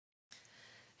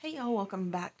Hey y'all,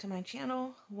 welcome back to my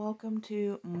channel. Welcome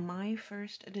to my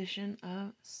first edition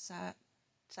of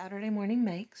Saturday Morning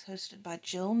Makes, hosted by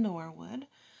Jill Norwood.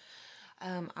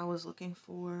 I was looking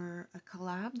for a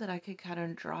collab that I could kind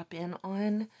of drop in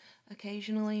on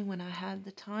occasionally when I had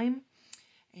the time.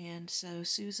 And so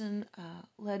Susan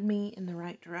led me in the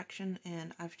right direction,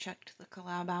 and I've checked the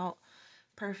collab out.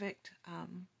 Perfect.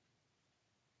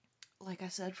 Like I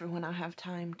said, for when I have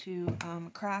time to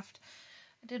craft.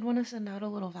 I did want to send out a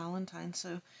little Valentine,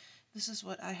 so this is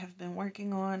what I have been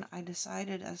working on. I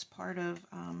decided as part of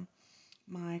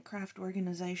my craft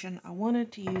organization, I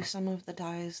wanted to use some of the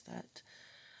dies that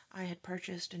I had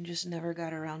purchased and just never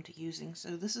got around to using.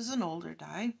 So this is an older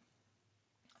die.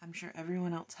 I'm sure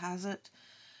everyone else has it.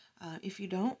 If you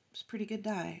don't, it's a pretty good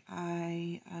die.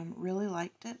 I really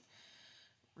liked it.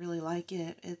 Really like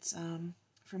it. It's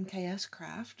from KS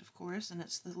Craft, of course, and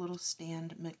it's the little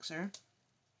stand mixer,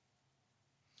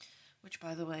 which,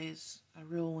 by the way, is a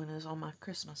real one, is on my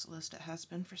Christmas list. It has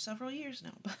been for several years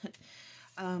now. But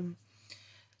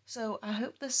so I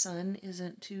hope the sun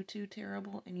isn't too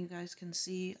terrible, and you guys can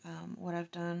see what I've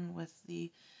done with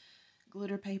the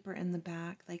glitter paper in the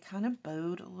back. They kind of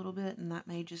bowed a little bit, and that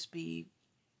may just be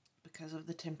because of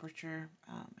the temperature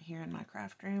here in my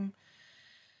craft room.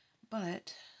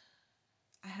 But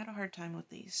I had a hard time with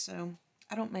these, so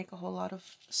I don't make a whole lot of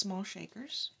small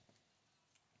shakers.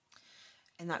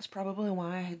 And that's probably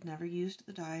why I had never used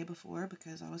the die before,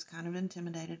 because I was kind of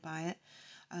intimidated by it.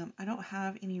 I don't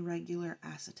have any regular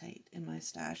acetate in my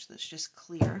stash that's just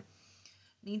clear.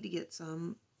 Need to get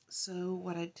some. So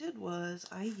what I did was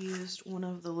I used one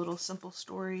of the little Simple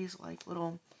Stories, like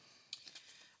little,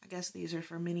 I guess these are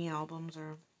for mini albums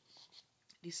or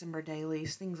December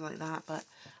dailies, things like that, but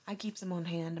I keep them on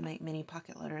hand to make mini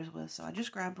pocket letters with. So I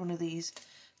just grabbed one of these,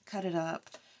 cut it up,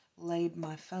 laid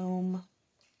my foam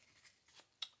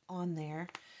on there,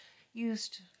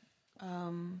 used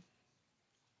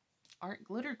art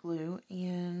glitter glue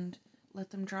and let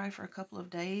them dry for a couple of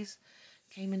days.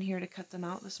 Came in here to cut them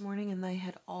out this morning, and they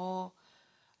had all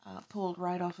pulled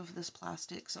right off of this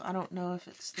plastic. So I don't know if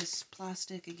it's this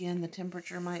plastic. Again, the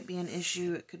temperature might be an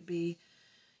issue. It could be,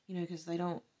 because they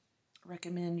don't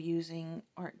recommend using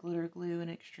art glitter glue in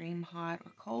extreme hot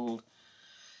or cold.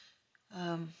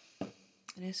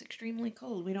 And it's extremely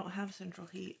cold. We don't have central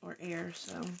heat or air,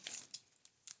 so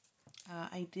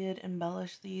I did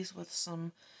embellish these with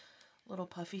some little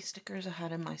puffy stickers I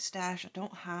had in my stash. I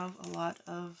don't have a lot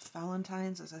of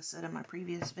Valentines, as I said in my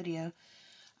previous video.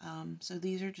 So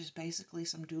these are just basically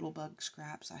some doodlebug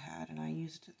scraps I had, and I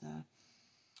used the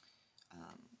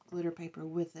glitter paper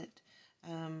with it.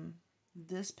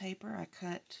 This paper I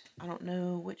cut, I don't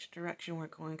know which direction we're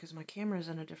going because my camera's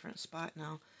in a different spot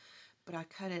now, but I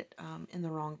cut it in the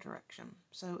wrong direction.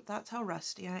 So that's how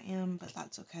rusty I am, but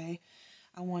that's okay.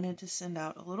 I wanted to send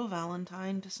out a little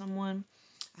Valentine to someone.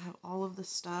 I have all of the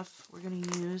stuff. We're going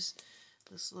to use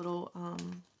this little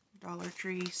Dollar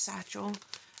Tree satchel,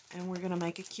 and we're going to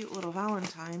make a cute little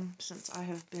Valentine. Since I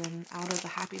have been out of the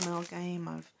Happy Mail game,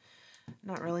 I've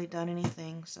not really done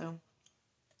anything, so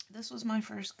this was my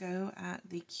first go at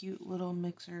the cute little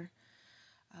mixer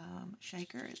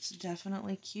shaker. It's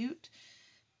definitely cute.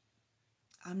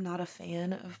 I'm not a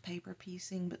fan of paper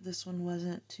piecing, but this one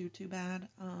wasn't too bad.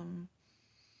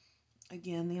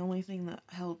 Again, the only thing that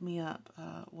held me up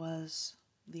was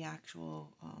the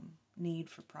actual need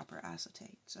for proper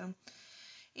acetate. So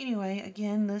anyway,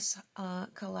 again, this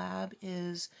collab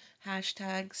is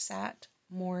hashtag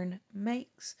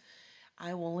satmornmakes.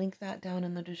 I will link that down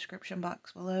in the description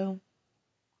box below.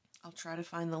 I'll try to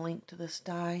find the link to this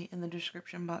die in the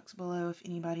description box below if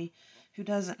anybody who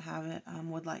doesn't have it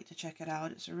would like to check it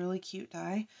out. It's a really cute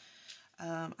die.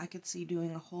 I could see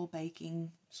doing a whole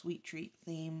baking sweet treat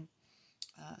theme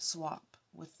swap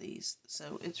with these,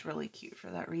 so it's really cute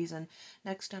for that reason.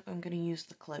 Next up, I'm going to use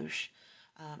the cloche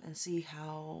and see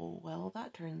how well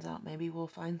that turns out. Maybe we'll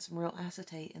find some real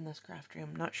acetate in this craft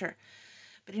room, not sure.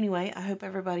 But anyway, I hope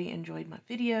everybody enjoyed my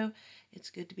video. It's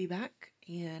good to be back,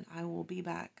 and I will be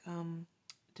back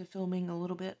to filming a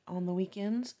little bit on the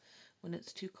weekends when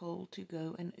it's too cold to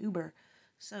go and Uber.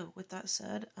 So with that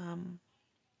said,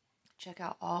 check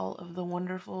out all of the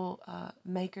wonderful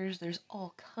makers. There's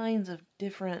all kinds of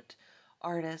different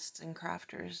artists and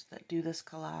crafters that do this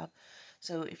collab.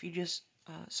 So if you just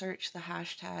search the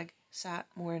hashtag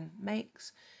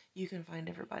satmornmakes, you can find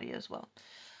everybody as well.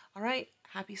 Alright,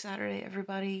 happy Saturday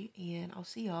everybody, and I'll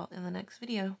see y'all in the next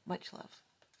video. Much love.